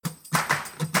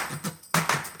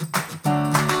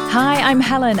Hi, I'm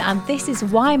Helen and this is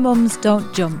Why Mums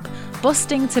Don't Jump,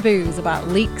 busting taboos about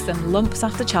leaks and lumps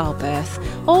after childbirth,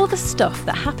 all the stuff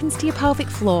that happens to your pelvic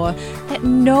floor that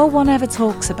no one ever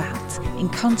talks about,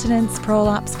 incontinence,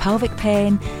 prolapse, pelvic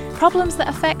pain, problems that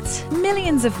affect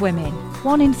millions of women,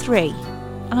 1 in 3.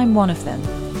 I'm one of them.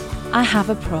 I have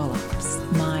a prolapse.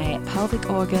 My pelvic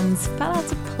organs fell out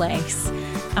of place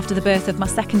after the birth of my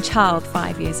second child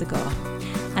 5 years ago.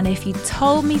 And if you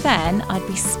told me then I'd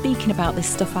be speaking about this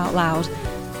stuff out loud,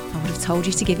 I would have told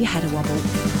you to give your head a wobble.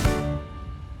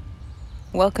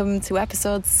 Welcome to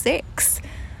episode 6.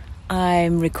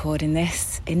 I'm recording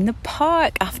this in the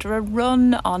park after a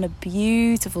run on a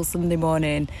beautiful Sunday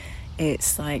morning.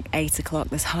 It's like 8 o'clock,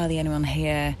 there's hardly anyone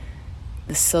here.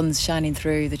 The sun's shining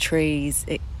through the trees.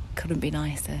 It couldn't be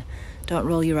nicer. Don't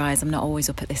roll your eyes, I'm not always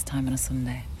up at this time on a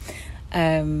Sunday.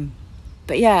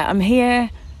 But yeah, I'm here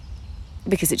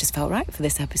because it just felt right for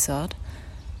this episode.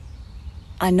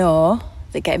 I know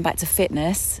that getting back to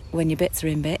fitness when your bits are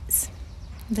in bits,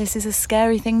 this is a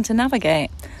scary thing to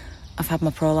navigate. I've had my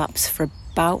prolapse for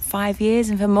about 5 years,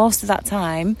 and for most of that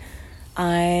time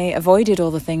I avoided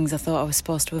all the things I thought I was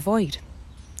supposed to avoid.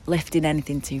 Lifting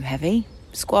anything too heavy,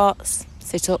 squats,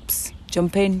 sit-ups,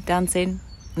 jumping, dancing,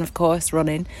 and of course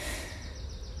running.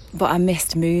 But I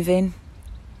missed moving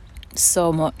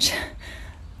so much.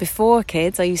 Before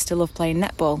kids, I used to love playing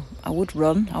netball. I would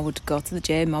run, I would go to the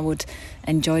gym, I would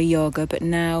enjoy yoga, but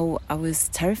now I was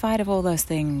terrified of all those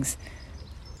things.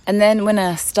 And then when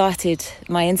I started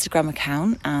my Instagram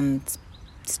account and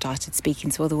started speaking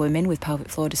to other women with pelvic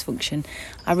floor dysfunction,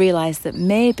 I realised that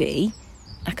maybe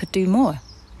I could do more.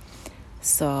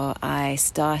 So I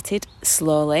started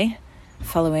slowly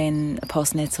following a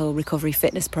postnatal recovery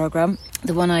fitness programme.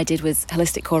 The one I did was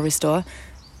Holistic Core Restore.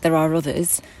 There are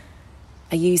others.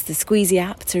 I used the Squeezy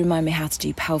app to remind me how to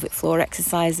do pelvic floor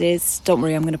exercises. Don't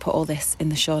worry, I'm going to put all this in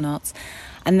the show notes.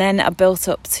 And then I built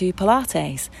up to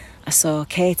Pilates. I saw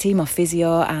Katie, my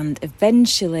physio, and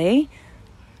eventually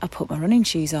I put my running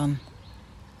shoes on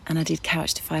and I did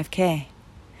Couch to 5k.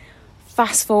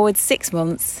 Fast forward 6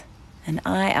 months and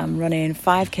I am running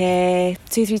 5k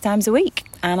 2-3 times a week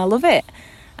and I love it.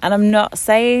 And I'm not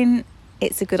saying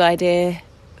it's a good idea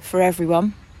for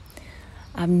everyone.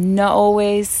 I'm not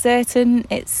always certain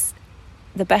it's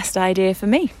the best idea for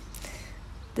me.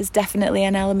 There's definitely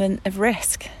an element of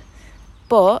risk,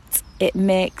 but it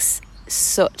makes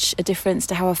such a difference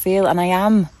to how I feel, and I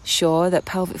am sure that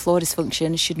pelvic floor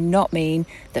dysfunction should not mean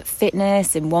that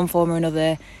fitness in one form or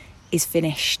another is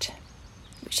finished,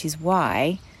 which is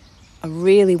why I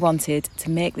really wanted to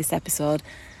make this episode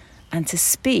and to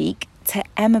speak to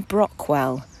Emma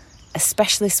Brockwell, a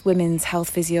specialist women's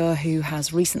health physio who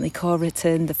has recently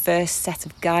co-written the first set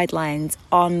of guidelines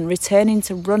on returning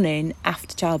to running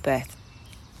after childbirth.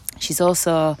 She's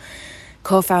also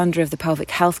co-founder of the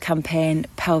pelvic health campaign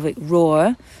Pelvic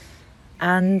Roar,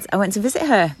 and I went to visit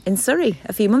her in Surrey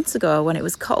a few months ago when it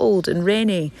was cold and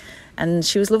rainy, and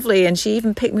she was lovely, and she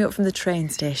even picked me up from the train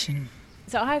station.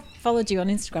 So I followed you on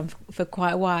Instagram for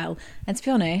quite a while, and to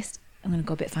be honest, I'm going to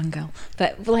go a bit fangirl,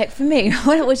 but like for me,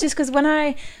 it was just because when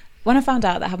I found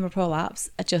out that I had my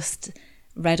prolapse, I just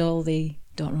read all the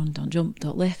don't run, don't jump,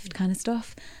 don't lift kind of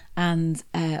stuff, and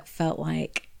felt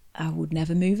like I would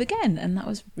never move again, and that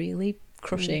was really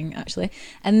crushing actually.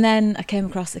 And then I came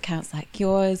across accounts like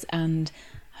yours and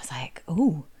I was like,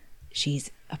 oh, she's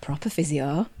a proper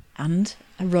physio and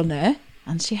a runner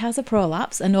and she has a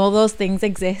prolapse, and all those things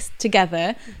exist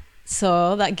together,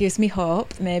 so that gives me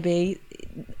hope maybe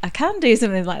I can do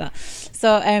something like that.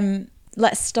 So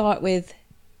let's start with,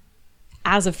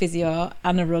 as a physio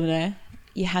and a runner,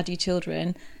 you had your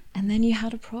children and then you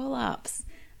had a prolapse.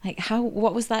 Like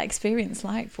what was that experience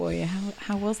like for you?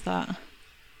 How was that?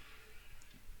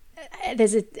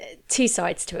 There's two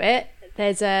sides to it.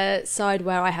 There's a side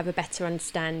where I have a better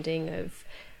understanding of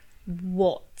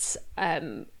what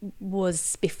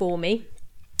was before me,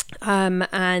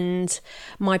 and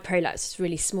my prolapse was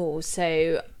really small,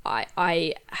 so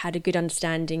I had a good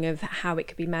understanding of how it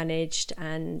could be managed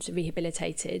and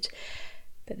rehabilitated.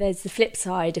 But there's the flip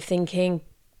side of thinking,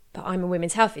 but I'm a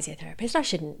women's health physiotherapist, I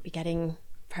shouldn't be getting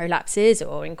prolapses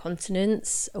or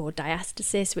incontinence or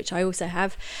diastasis, which I also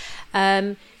have.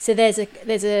 So there's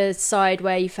a side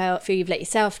where you feel you've let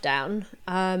yourself down,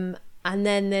 and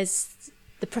then there's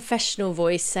the professional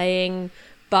voice saying,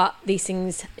 but these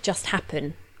things just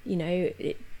happen, you know,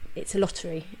 it's a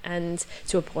lottery, and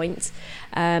to a point,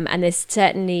 and there's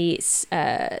certainly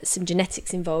some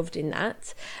genetics involved in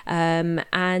that,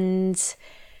 and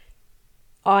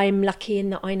I'm lucky in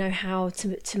that I know how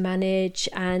to manage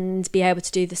and be able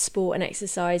to do the sport and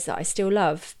exercise that I still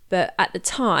love. But at the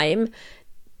time,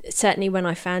 certainly when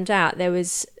I found out, there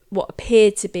was what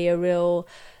appeared to be a real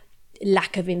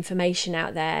lack of information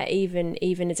out there, even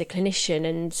as a clinician,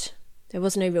 and there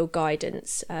was no real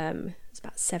guidance. It's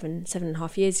about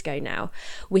 7.5 years ago now.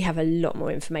 We have a lot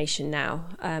more information now,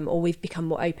 or we've become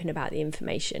more open about the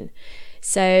information.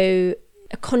 So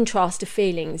a contrast of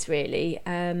feelings, really.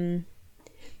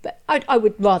 But I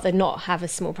would rather not have a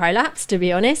small prolapse, to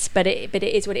be honest. But it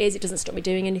is what it is. It doesn't stop me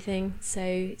doing anything.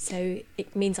 So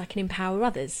it means I can empower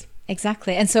others.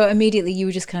 Exactly. And so immediately you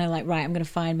were just kind of like, right, I'm going to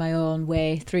find my own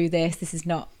way through this. This is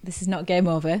not game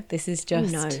over. This is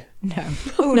just no.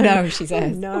 Oh no, she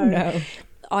says. No.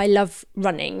 I love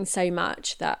running so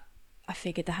much that I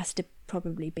figured there has to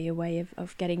probably be a way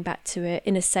of getting back to it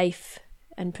in a safe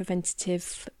and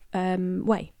preventative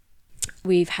way.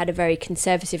 We've had a very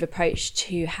conservative approach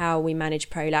to how we manage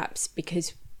prolapse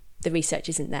because the research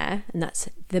isn't there, and that's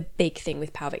the big thing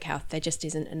with pelvic health. There just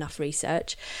isn't enough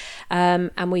research,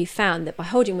 and we found that by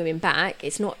holding women back,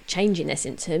 it's not changing their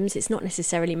symptoms, it's not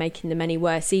necessarily making them any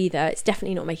worse either, it's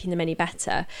definitely not making them any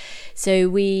better. So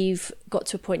we've got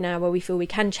to a point now where we feel we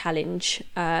can challenge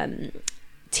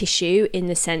tissue in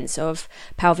the sense of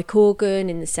pelvic organ,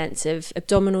 in the sense of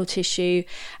abdominal tissue,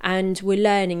 and we're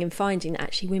learning and finding that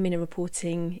actually women are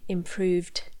reporting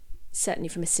improved, certainly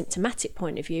from a symptomatic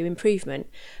point of view, improvement,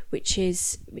 which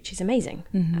is amazing.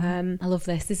 I love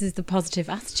this. This is the positive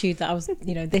attitude that I was,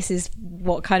 this is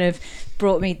what kind of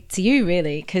brought me to you,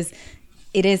 really, because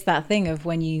it is that thing of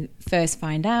when you first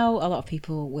find out, a lot of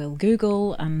people will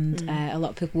Google, and a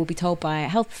lot of people will be told by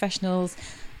health professionals,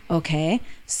 okay,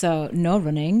 so no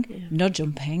running, no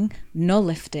jumping, no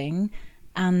lifting,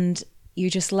 and you're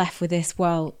just left with this,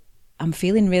 well, I'm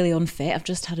feeling really unfit, I've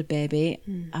just had a baby,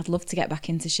 I'd love to get back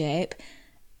into shape.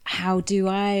 How do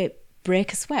I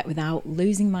break a sweat without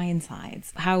losing my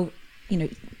insides? How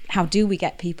do we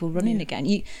get people running again?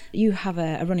 You have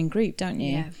a running group, don't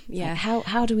you? Yeah. Like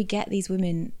how do we get these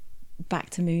women back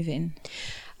to moving?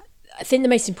 I think the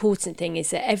most important thing is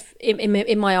that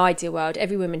in my ideal world,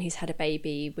 every woman who's had a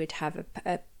baby would have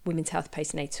a women's health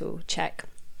postnatal check,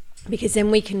 because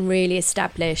then we can really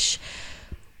establish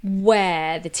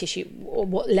where the tissue or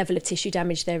what level of tissue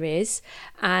damage there is,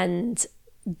 and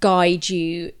guide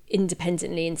you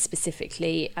independently and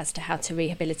specifically as to how to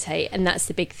rehabilitate. And that's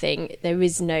the big thing. There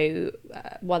is no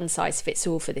one size fits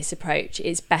all for this approach.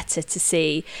 It's better to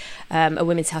see a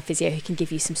women's health physio who can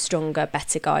give you some stronger,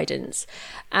 better guidance.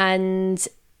 And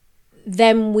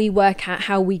then we work out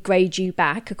how we grade you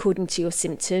back according to your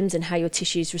symptoms and how your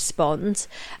tissues respond,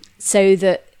 so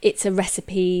that it's a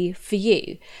recipe for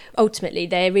you. Ultimately,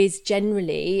 there is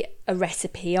generally a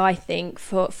recipe, I think,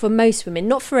 for most women,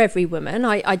 not for every woman.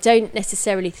 I don't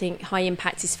necessarily think high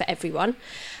impact is for everyone.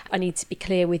 I need to be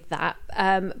clear with that.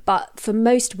 But for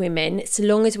most women, so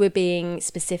long as we're being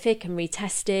specific and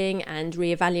retesting and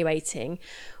reevaluating,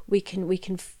 we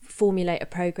can formulate a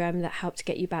program that helps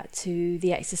get you back to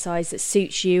the exercise that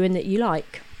suits you and that you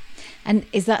like. And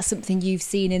is that something you've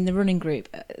seen in the running group?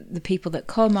 The people that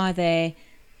come,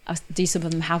 do some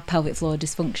of them have pelvic floor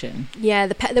dysfunction? Yeah,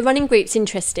 the running group's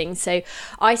interesting. So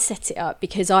I set it up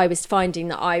because I was finding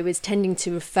that I was tending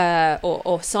to refer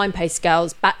or signpost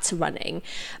girls back to running,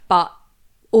 but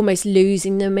almost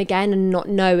losing them again and not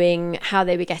knowing how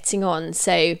they were getting on.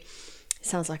 So it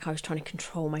sounds like I was trying to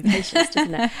control my patients,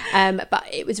 doesn't it? But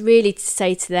it was really to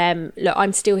say to them, look,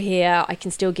 I'm still here. I can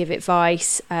still give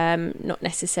advice, not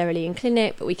necessarily in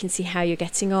clinic, but we can see how you're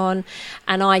getting on.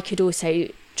 And I could also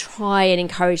try and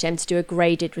encourage them to do a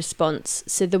graded response.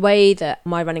 So the way that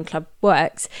my running club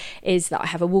works is that I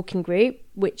have a walking group,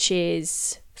 which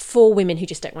is for women who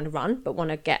just don't want to run but want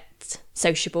to get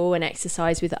sociable and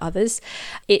exercise with others.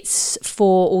 It's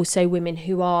for also women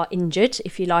who are injured,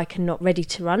 if you like, and not ready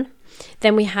to run.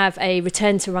 Then we have a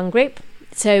return to run group.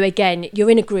 So again, you're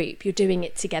in a group, you're doing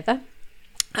it together.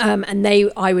 And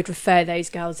I would refer those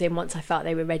girls in once I felt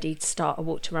they were ready to start a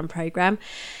walk to run program.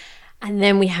 And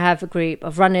then we have a group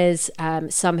of runners,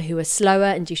 some who are slower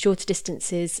and do shorter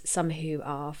distances, some who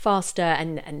are faster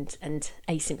and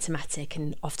asymptomatic,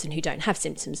 and often who don't have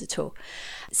symptoms at all.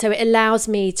 So it allows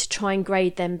me to try and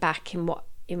grade them back in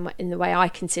the way I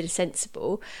consider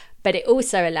sensible. But it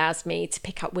also allows me to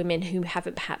pick up women who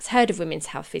haven't perhaps heard of women's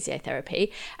health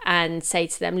physiotherapy and say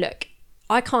to them, look,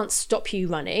 I can't stop you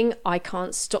running, I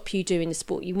can't stop you doing the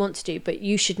sport you want to do, but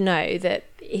you should know that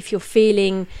if you're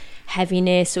feeling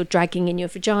heaviness or dragging in your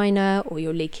vagina, or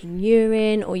you're leaking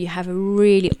urine, or you have a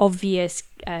really obvious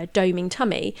doming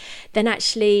tummy, then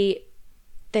actually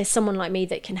there's someone like me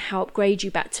that can help grade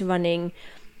you back to running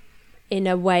in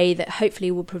a way that hopefully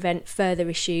will prevent further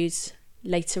issues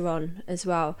later on as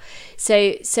well.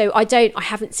 So I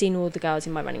haven't seen all the girls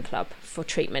in my running club for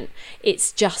treatment.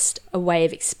 It's just a way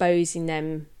of exposing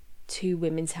them to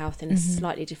women's health in a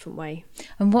slightly different way.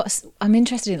 And I'm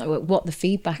interested in like, what the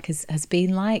feedback has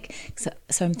been like.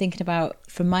 So I'm thinking about,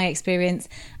 from my experience,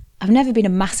 I've never been a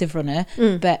massive runner,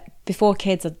 but before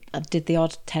kids I did the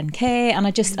odd 10k, and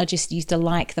I just used to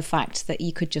like the fact that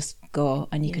you could just go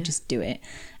and you could just do it.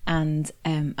 And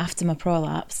after my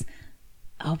prolapse,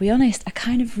 I'll be honest, I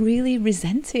kind of really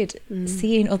resented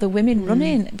seeing other women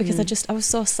running, because I was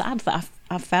so sad that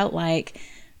I felt like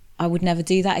I would never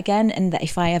do that again, and that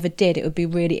if I ever did, it would be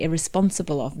really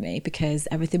irresponsible of me, because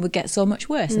everything would get so much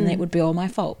worse and it would be all my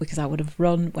fault because I would have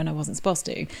run when I wasn't supposed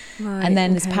to. Right, and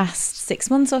then this past 6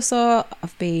 months or so,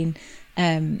 I've been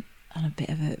on a bit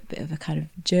of a kind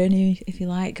of journey, if you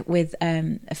like, with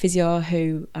a physio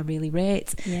who I really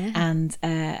rate, and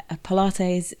a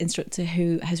Pilates instructor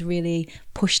who has really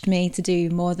pushed me to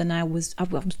do more than I was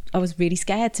really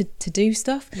scared to do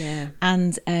stuff.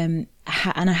 And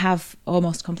I have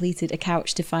almost completed a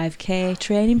Couch to 5k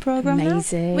training program.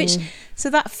 Amazing. Now, so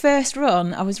that first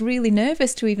run, I was really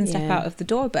nervous to even step out of the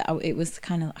door, but it was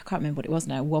kind of, I can't remember what it was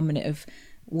now, 1 minute of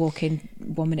walking,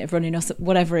 1 minute of running, or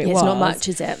whatever it was. It's not much,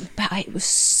 is it? But it was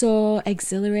so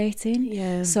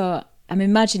exhilarating. So I'm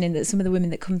imagining that some of the women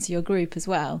that come to your group as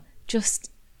well,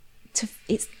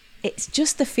 it's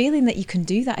just the feeling that you can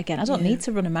do that again. I don't need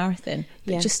to run a marathon,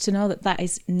 but just to know that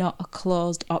is not a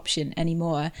closed option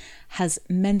anymore has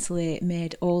mentally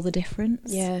made all the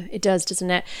difference. Yeah, it does, doesn't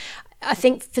it? I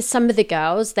think for some of the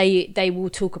girls, they will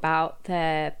talk about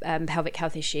their pelvic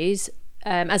health issues.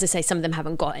 As I say, some of them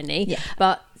haven't got any,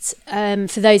 but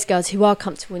for those girls who are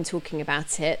comfortable in talking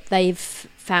about it, they've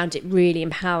found it really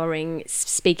empowering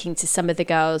speaking to some of the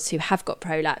girls who have got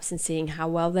prolapse and seeing how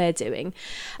well they're doing.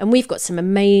 And we've got some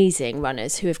amazing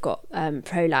runners who have got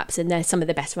prolapse, and they're some of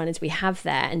the best runners we have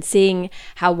there, and seeing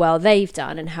how well they've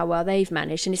done and how well they've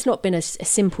managed. And it's not been a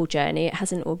simple journey. It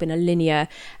hasn't all been a linear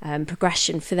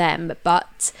progression for them,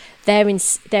 but they're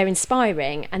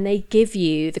inspiring, and they give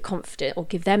you the confidence, or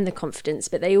give them the confidence,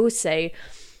 but they also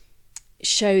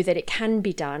show that it can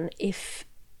be done if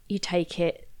you take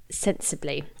it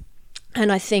sensibly.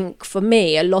 And I think for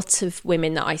me, a lot of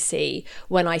women that I see,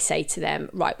 when I say to them,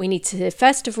 right, we need to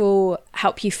first of all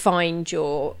help you find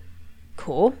your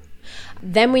core,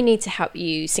 then we need to help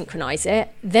you synchronize it,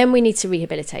 then we need to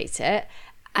rehabilitate it,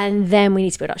 and then we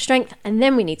need to build up strength, and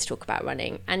then we need to talk about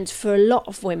running. And for a lot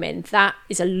of women, that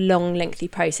is a long, lengthy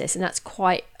process, and that's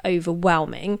quite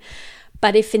overwhelming.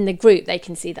 But if in the group they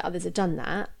can see that others have done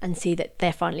that and see that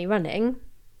they're finally running,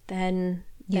 then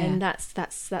that's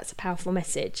a powerful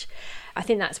message. I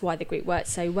think that's why the group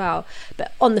works so well.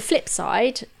 But on the flip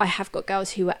side, I have got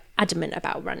girls who are adamant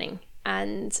about running,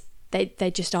 and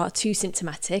they just are too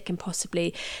symptomatic, and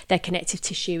possibly their connective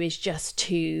tissue is just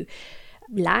too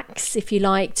lax, if you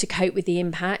like, to cope with the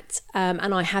impact.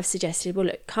 And I have suggested, well,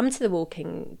 look, come to the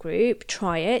walking group,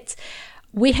 try it.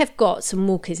 We have got some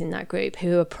walkers in that group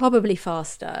who are probably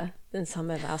faster than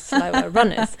some of our slower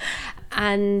runners.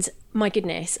 And my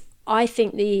goodness, I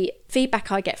think the feedback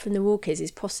I get from the walkers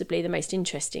is possibly the most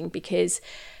interesting, because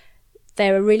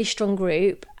they're a really strong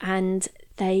group and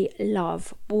they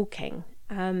love walking.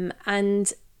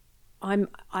 And I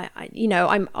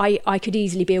could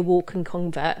easily be a walking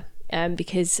convert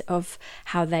because of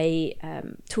how they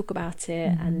talk about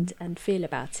it and feel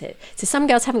about it. So some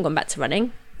girls haven't gone back to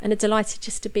running and are delighted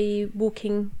just to be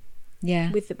walking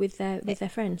with their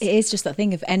friends. It is just that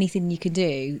thing of anything you can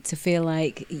do to feel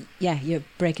like you're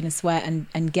breaking a sweat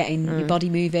and getting your body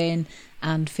moving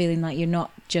and feeling like you're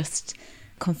not just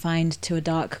confined to a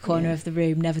dark corner of the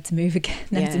room, never to move again,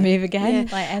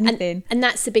 like anything. And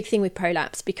that's the big thing with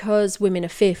prolapse, because women are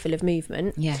fearful of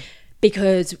movement,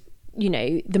 because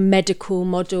the medical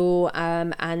model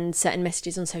and certain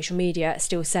messages on social media are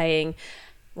still saying,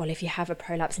 well, if you have a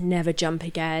prolapse, never jump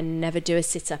again, never do a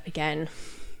sit-up again.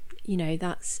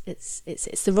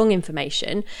 It's the wrong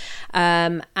information,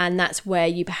 and that's where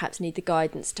you perhaps need the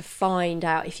guidance to find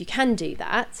out if you can do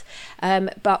that.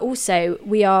 But also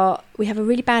we have a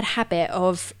really bad habit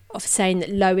of saying that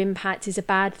low impact is a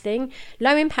bad thing.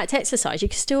 Low impact exercise, you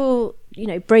can still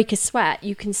break a sweat,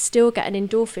 you can still get an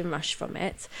endorphin rush from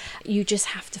it. You just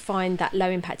have to find that low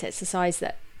impact exercise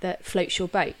that floats your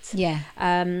boat.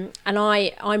 And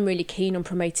I'm really keen on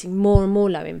promoting more and more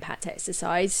low impact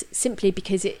exercise, simply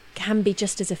because it can be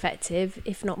just as effective,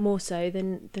 if not more so,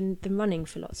 than running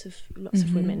for lots of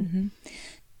women.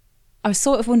 I was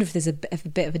sort of wondering if there's a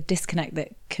bit of a disconnect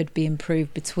that could be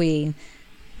improved between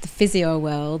the physio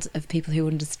world of people who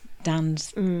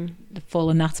understand the full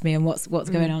anatomy and what's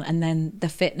going on, and then the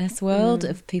fitness world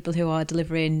of people who are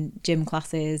delivering gym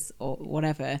classes or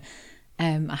whatever.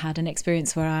 I had an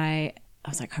experience where I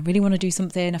was like, I really want to do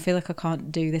something. I feel like I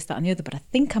can't do this, that and the other, but I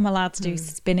think I'm allowed to do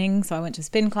spinning. So I went to a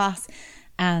spin class,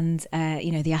 and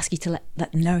they ask you to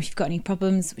let them know if you've got any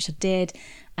problems, which I did.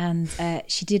 And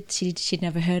she'd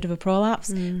never heard of a prolapse,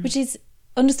 which is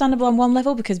understandable on one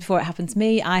level, because before it happened to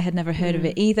me, I had never heard of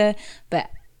it either. But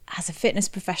as a fitness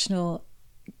professional,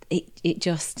 it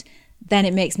just, then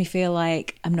it makes me feel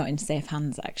like I'm not in safe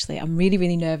hands, actually. I'm really,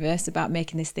 really nervous about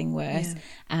making this thing worse. Yeah.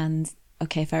 And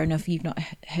okay, fair enough, you've not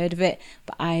heard of it,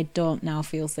 but I don't now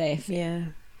feel safe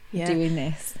doing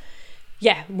this.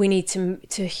 Yeah, we need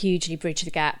to hugely bridge the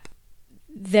gap.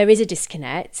 There is a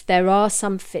disconnect. There are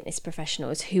some fitness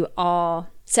professionals who are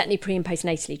certainly pre and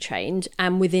postnatally trained,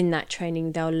 and within that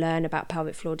training they'll learn about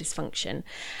pelvic floor dysfunction,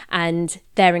 and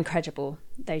they're incredible,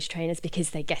 those trainers,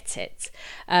 because they get it.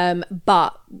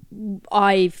 But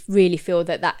I really feel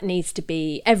that needs to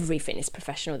be every fitness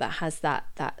professional that has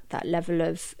that level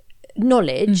of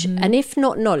knowledge, and if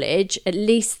not knowledge, at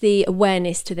least the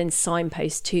awareness to then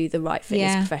signpost to the right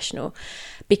fitness professional,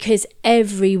 because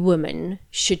every woman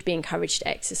should be encouraged to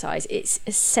exercise. It's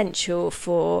essential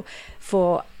for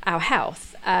our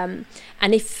health, and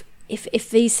if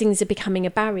these things are becoming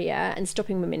a barrier and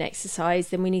stopping women exercise,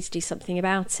 then we need to do something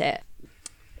about it.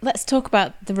 Let's talk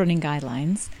about the running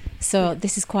guidelines. So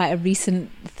this is quite a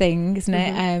recent thing, isn't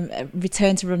it?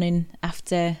 Return to running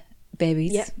after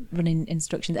babies, running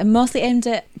instructions, and mostly aimed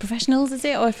at professionals, is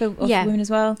it, or for women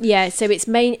as well? Yeah, so it's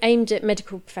aimed at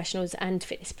medical professionals and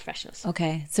fitness professionals.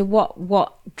 Okay, so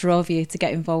what drove you to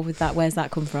get involved with that? Where's that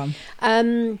come from?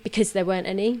 Because there weren't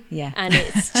any, and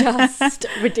it's just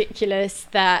ridiculous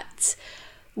that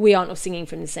we aren't all singing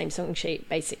from the same song sheet,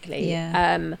 basically.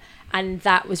 And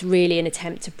that was really an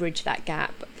attempt to bridge that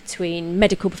gap between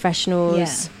medical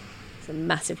professionals. It's a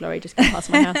massive lorry just going past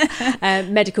my house.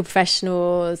 Medical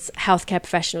professionals, healthcare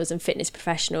professionals and fitness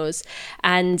professionals,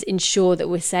 and ensure that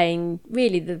we're saying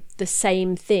really the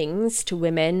same things to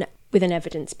women with an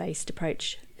evidence-based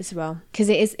approach as well. Because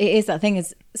it is that thing.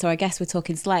 So I guess we're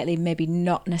talking slightly maybe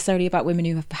not necessarily about women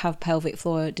who have pelvic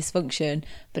floor dysfunction,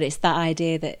 but it's that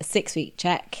idea that a 6-week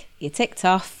check, you're ticked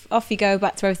off you go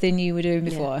back to everything you were doing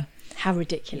before. How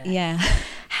ridiculous. Yeah.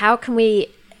 How can we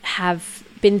have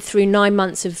been through 9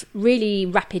 months of really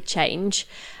rapid change,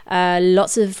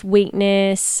 lots of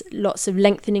weakness, lots of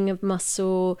lengthening of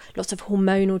muscle, lots of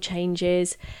hormonal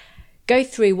changes, go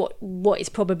through what is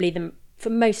probably for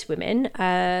most women,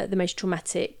 the most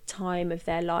traumatic time of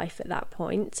their life at that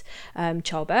point,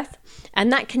 childbirth.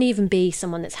 And that can even be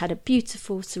someone that's had a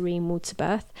beautiful, serene water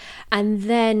birth. And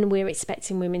then we're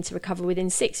expecting women to recover within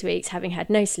 6 weeks, having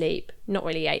had no sleep, not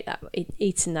really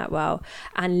eaten that well,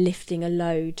 and lifting a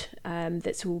load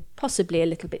that's all possibly a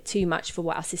little bit too much for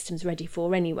what our system's ready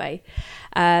for anyway.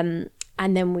 And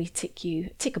then we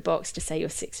tick a box to say your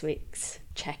 6 weeks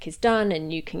check is done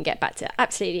and you can get back to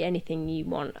absolutely anything you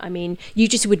want. I mean, you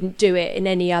just wouldn't do it in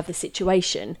any other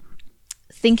situation.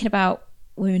 Thinking about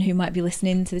women who might be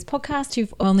listening to this podcast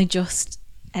who've only just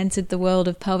entered the world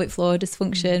of pelvic floor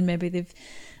dysfunction, maybe they've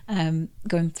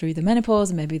going through the menopause,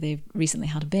 and maybe they've recently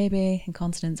had a baby,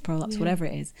 incontinence, prolapse, whatever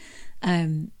it is,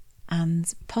 and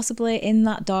possibly in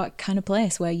that dark kind of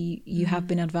place where you have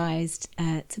been advised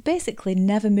to basically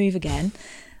never move again.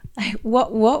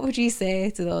 What would you say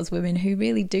to those women who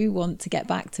really do want to get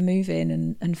back to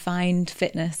moving and find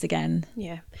fitness again?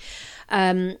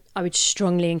 I would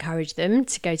strongly encourage them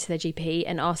to go to their GP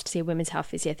and ask to see a women's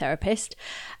health physiotherapist.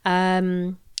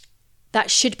 That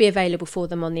should be available for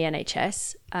them on the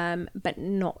NHS, but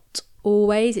not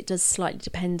always. It does slightly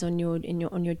depend on your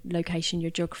location,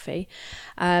 your geography.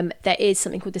 There is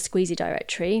something called the Squeezy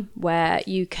directory where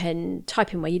you can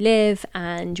type in where you live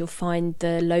and you'll find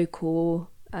the local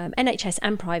NHS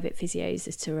and private physios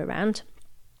that are around,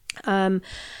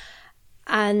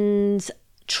 and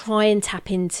try and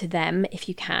tap into them if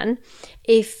you can.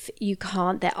 If you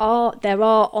can't, there are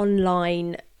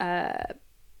online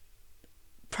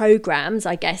programs,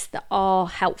 I guess, that are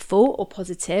helpful or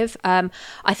positive. I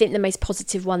think the most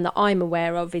positive one that I'm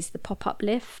aware of is the Pop-Up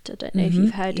Lift. I don't know if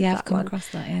you've heard of that one. Yeah, I've come across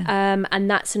that, and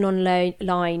that's an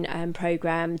online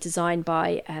program designed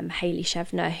by Hayley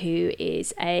Shevner, who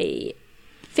is a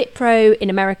fit pro in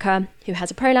America who has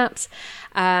a prolapse,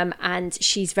 and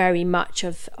she's very much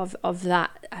of that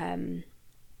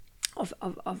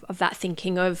of that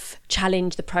thinking of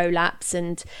challenge the prolapse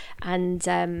and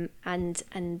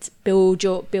build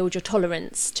your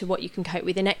tolerance to what you can cope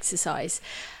with in exercise.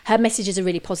 Her messages are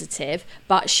really positive,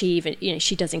 but she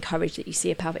does encourage that you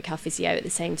see a pelvic health physio at the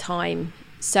same time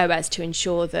so as to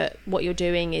ensure that what you're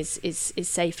doing is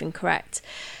safe and correct.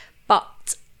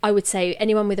 But I would say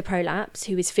anyone with a prolapse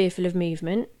who is fearful of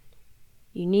movement,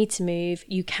 you need to move,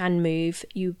 you can move,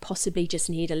 you possibly just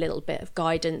need a little bit of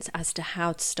guidance as to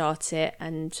how to start it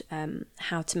and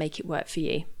how to make it work for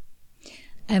you.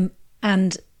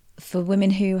 And for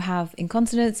women who have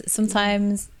incontinence,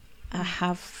 sometimes I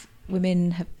have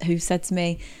women who said to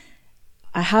me,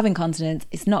 I have incontinence,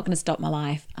 it's not going to stop my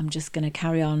life, I'm just going to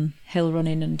carry on hill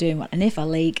running and doing what, and if I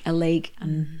leak,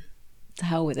 and to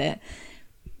hell with it.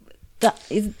 That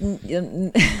is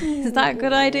that a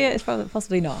good idea? It's probably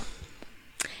possibly not.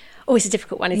 Oh, it's a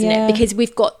difficult one, isn't it? Because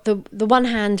we've got the one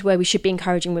hand where we should be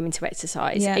encouraging women to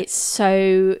exercise. Yeah. It's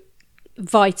so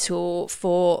vital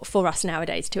for us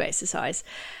nowadays to exercise.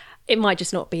 It might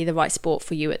just not be the right sport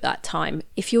for you at that time.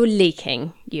 If you're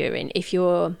leaking urine, if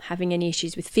you're having any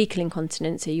issues with fecal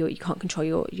incontinence, so you can't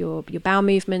control your bowel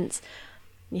movements,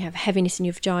 you have heaviness in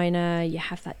your vagina, you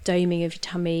have that doming of your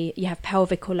tummy, you have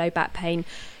pelvic or low back pain,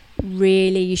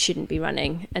 really you shouldn't be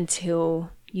running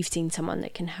until you've seen someone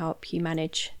that can help you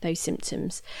manage those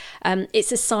symptoms.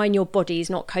 It's a sign your body is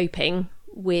not coping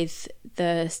with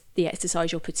the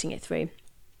exercise you're putting it through.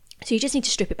 So you just need to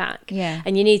strip it back. Yeah.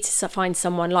 And you need to find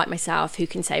someone like myself who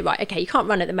can say, right, okay, you can't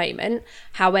run at the moment.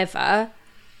 However,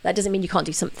 that doesn't mean you can't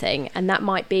do something. And that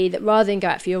might be that rather than go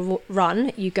out for your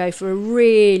run, you go for a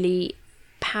really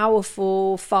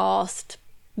powerful, fast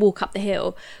walk up the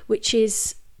hill, which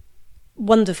is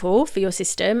wonderful for your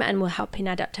system and will help in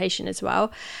adaptation as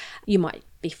well. You might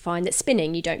find that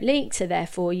spinning, you don't leak, so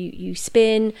therefore you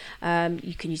spin.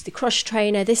 You can use the cross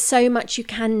trainer. There's so much you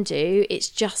can do. It's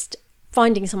just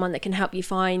finding someone that can help you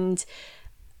find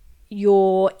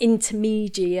your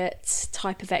intermediate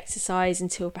type of exercise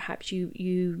until perhaps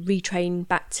you retrain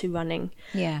back to running.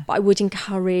 Yeah. But I would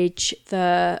encourage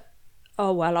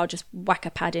I'll just whack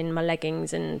a pad in my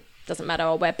leggings and doesn't matter,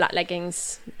 I'll wear black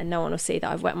leggings and no one will see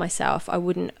that I've wet myself. I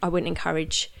wouldn't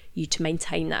encourage you to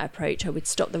maintain that approach. I would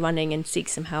stop the running and seek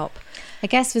some help. I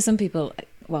guess for some people,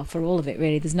 well, for all of it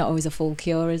really, there's not always a full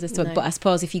cure, is there? No. But I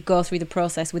suppose if you go through the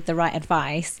process with the right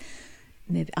advice,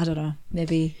 maybe, I don't know,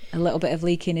 maybe a little bit of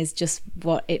leaking is just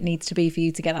what it needs to be for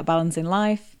you to get that balance in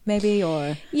life, maybe,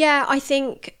 or... Yeah, I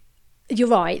think you're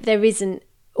right. There isn't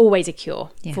always a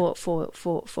cure for pelvic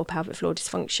floor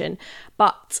dysfunction,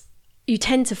 but you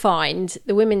tend to find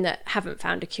the women that haven't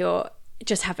found a cure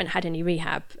just haven't had any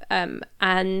rehab,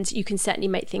 and you can certainly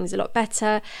make things a lot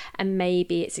better. And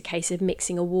maybe it's a case of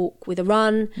mixing a walk with a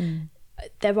run.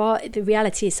 The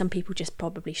reality is some people just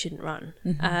probably shouldn't run,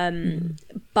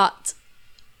 but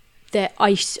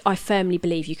I firmly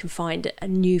believe you can find a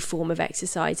new form of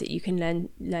exercise that you can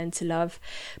learn to love.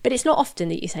 But it's not often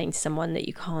that you're saying to someone that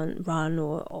you can't run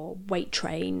or weight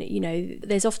train. You know,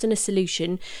 there's often a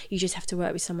solution. You just have to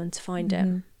work with someone to find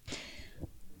it.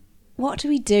 What do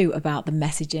we do about the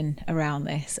messaging around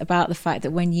this? About the fact that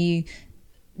when you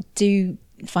do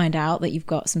find out that you've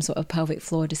got some sort of pelvic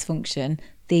floor dysfunction,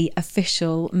 the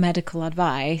official medical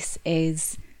advice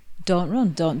is don't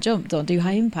run, don't jump, don't do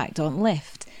high impact, don't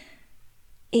lift.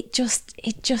 It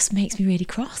just makes me really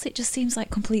cross. It just seems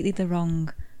like completely the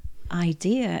wrong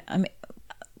idea. I mean,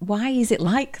 why is it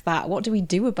like that? What do we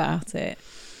do about it?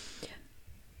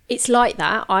 It's like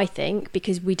that, I think,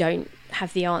 because we don't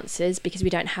have the answers, because we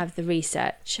don't have the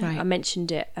research. Right. I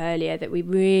mentioned it earlier that we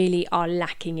really are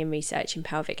lacking in research in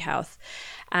pelvic health.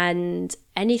 And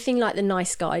anything like the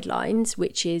NICE guidelines,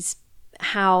 which is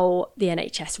how the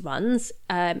NHS runs,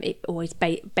 it always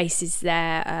bases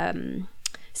their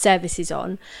services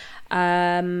on.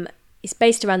 It's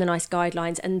based around the NICE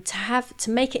guidelines, and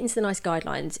to make it into the NICE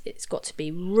guidelines, it's got to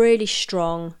be really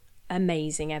strong,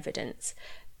 amazing evidence.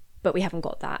 But we haven't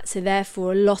got that. So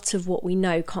therefore, a lot of what we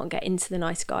know can't get into the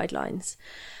NICE guidelines.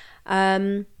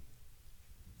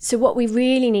 So what we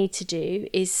really need to do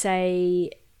is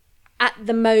say, at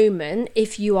the moment,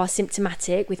 if you are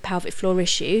symptomatic with pelvic floor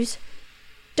issues,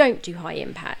 don't do high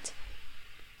impact.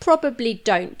 Probably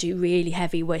don't do really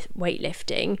heavy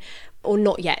weightlifting, or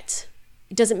not yet.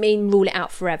 It doesn't mean rule it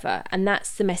out forever. And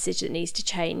that's the message that needs to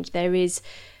change. There is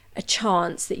a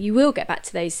chance that you will get back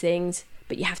to those things,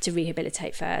 but you have to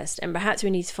rehabilitate first. And perhaps we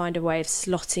need to find a way of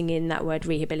slotting in that word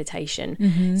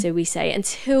rehabilitation. So we say,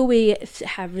 until we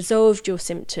have resolved your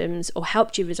symptoms or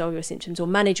helped you resolve your symptoms or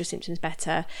manage your symptoms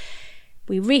better,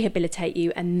 we rehabilitate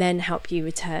you and then help you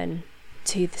return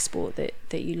to the sport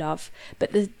that you love.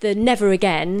 But the never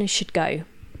again should go.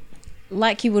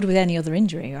 Like you would with any other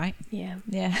injury, right? Yeah.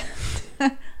 Yeah.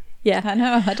 Yeah, I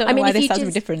know. I don't know why this has to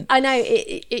be different. I know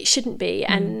it shouldn't be.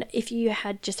 And if you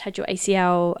had just had your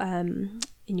ACL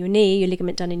in your knee, your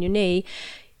ligament done in your knee,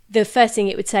 the first thing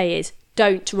it would say is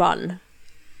don't run.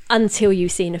 until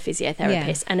you've seen a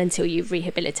physiotherapist and until you've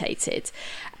rehabilitated.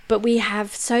 But we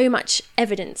have so much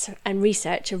evidence and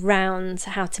research around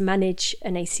how to manage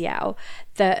an ACL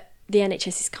that the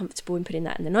NHS is comfortable in putting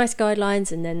that in the NICE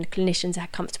guidelines, and then clinicians are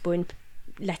comfortable in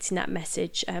letting that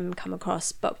message come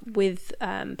across. But with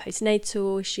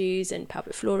postnatal issues and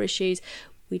pelvic floor issues,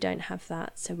 we don't have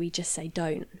that. So we just say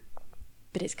don't.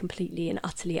 But it's completely and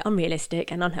utterly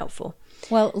unrealistic and unhelpful.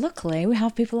 Well, luckily we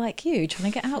have people like you trying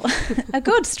to get out a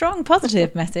good, strong,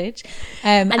 positive message.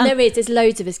 And there's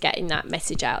loads of us getting that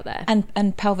message out there.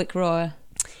 And Pelvic Roar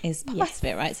is part of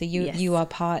it, right? So you are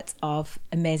part of,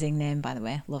 amazing name, by the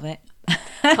way, love it.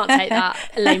 Can't take that.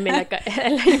 Elaine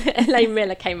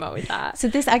Miller came up with that. So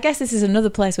I guess this is another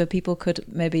place where people could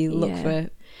maybe look for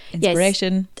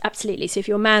inspiration. Yes, absolutely. So if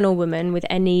you're a man or woman with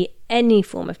any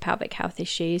form of pelvic health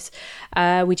issues,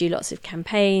 we do lots of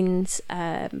campaigns.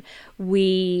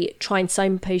 We try and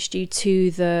signpost you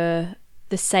to the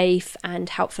safe and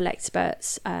helpful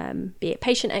experts, be it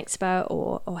patient expert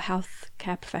or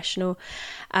healthcare professional.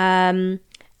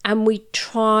 And we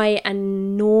try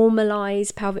and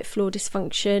normalise pelvic floor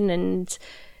dysfunction and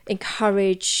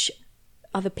encourage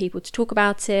other people to talk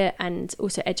about it, and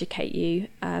also educate you,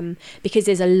 because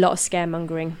there's a lot of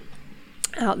scaremongering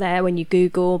out there. When you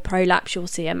Google prolapse, you'll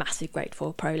see a massive grade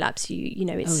 4 prolapse.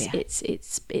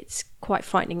 It's quite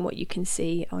frightening what you can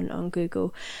see on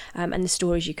Google, and the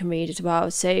stories you can read as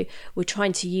well. So we're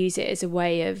trying to use it as a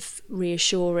way of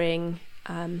reassuring,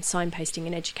 signposting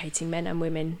and educating men and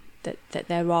women that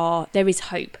there is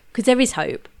hope, because there is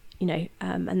hope,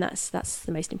 and that's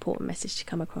the most important message to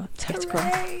come across.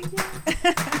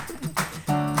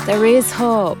 There is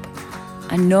hope.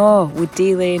 I know we're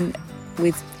dealing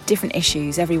with different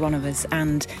issues, every one of us,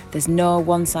 and there's no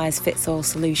one size fits all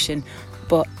solution,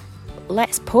 but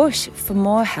let's push for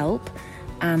more help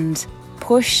and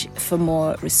push for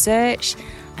more research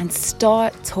and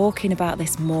start talking about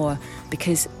this more,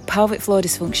 because pelvic floor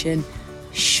dysfunction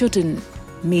shouldn't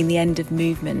mean the end of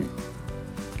movement.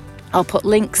 I'll put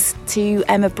links to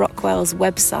Emma Brockwell's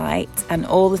website and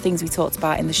all the things we talked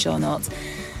about in the show notes.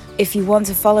 If you want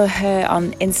to follow her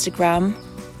on Instagram,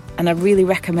 and I really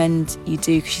recommend you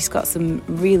do, because she's got some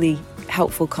really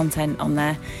helpful content on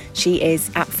there, she is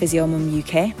at PhysioMum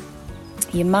UK.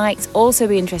 You might also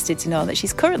be interested to know that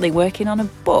she's currently working on a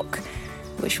book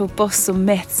which will bust some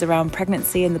myths around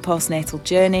pregnancy and the postnatal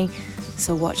journey,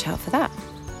 so watch out for that.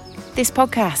 This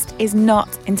podcast is not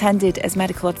intended as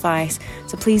medical advice,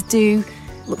 so please do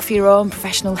look for your own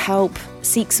professional help,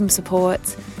 seek some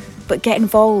support, but get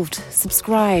involved,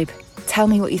 subscribe, tell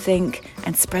me what you think,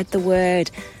 and spread the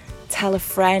word. Tell a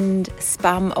friend,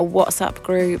 spam a WhatsApp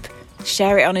group,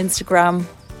 share it on Instagram.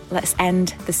 Let's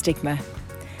end the stigma.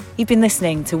 You've been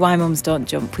listening to Why Mums Don't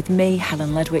Jump with me,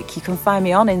 Helen Ledwick. You can find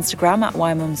me on Instagram at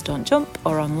whymumsdon'tjump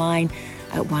or online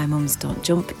at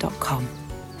whymumsdon'tjump.com.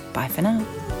 Bye for now.